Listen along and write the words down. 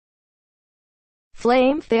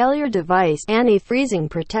flame failure device, anti-freezing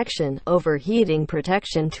protection, overheating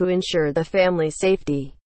protection to ensure the family's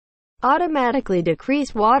safety. Automatically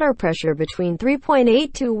decrease water pressure between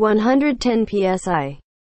 3.8 to 110 psi.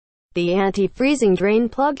 The anti-freezing drain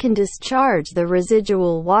plug can discharge the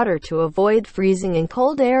residual water to avoid freezing in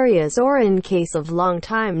cold areas or in case of long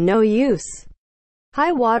time no use.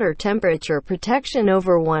 High water temperature protection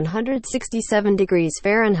over 167 degrees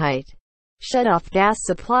Fahrenheit. Shut off gas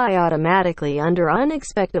supply automatically under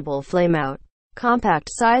unexpected flameout. Compact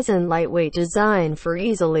size and lightweight design for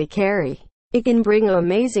easily carry. It can bring an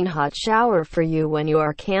amazing hot shower for you when you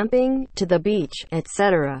are camping, to the beach,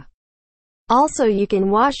 etc. Also, you can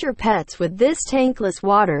wash your pets with this tankless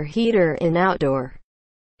water heater in outdoor.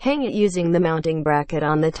 Hang it using the mounting bracket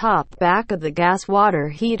on the top back of the gas water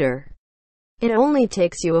heater. It only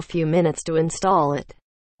takes you a few minutes to install it.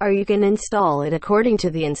 Or you can install it according to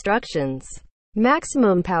the instructions.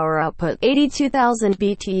 Maximum power output 82,000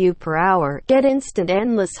 BTU per hour. Get instant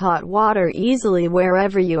endless hot water easily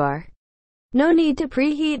wherever you are. No need to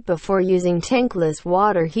preheat before using tankless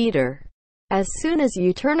water heater. As soon as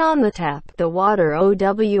you turn on the tap, the water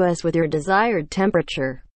OWS with your desired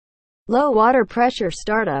temperature. Low water pressure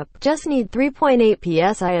startup. Just need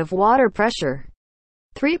 3.8 psi of water pressure.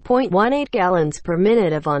 3.18 gallons per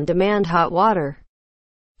minute of on-demand hot water.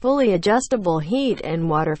 Fully adjustable heat and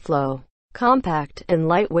water flow. Compact and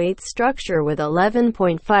lightweight structure with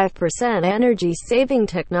 11.5% energy-saving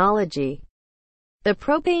technology. The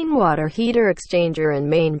propane water heater exchanger and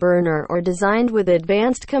main burner are designed with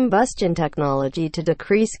advanced combustion technology to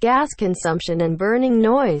decrease gas consumption and burning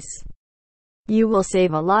noise. You will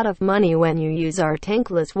save a lot of money when you use our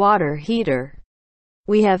tankless water heater.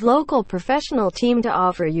 We have local professional team to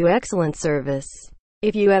offer you excellent service.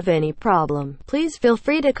 If you have any problem, please feel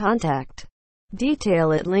free to contact.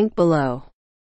 Detail at link below.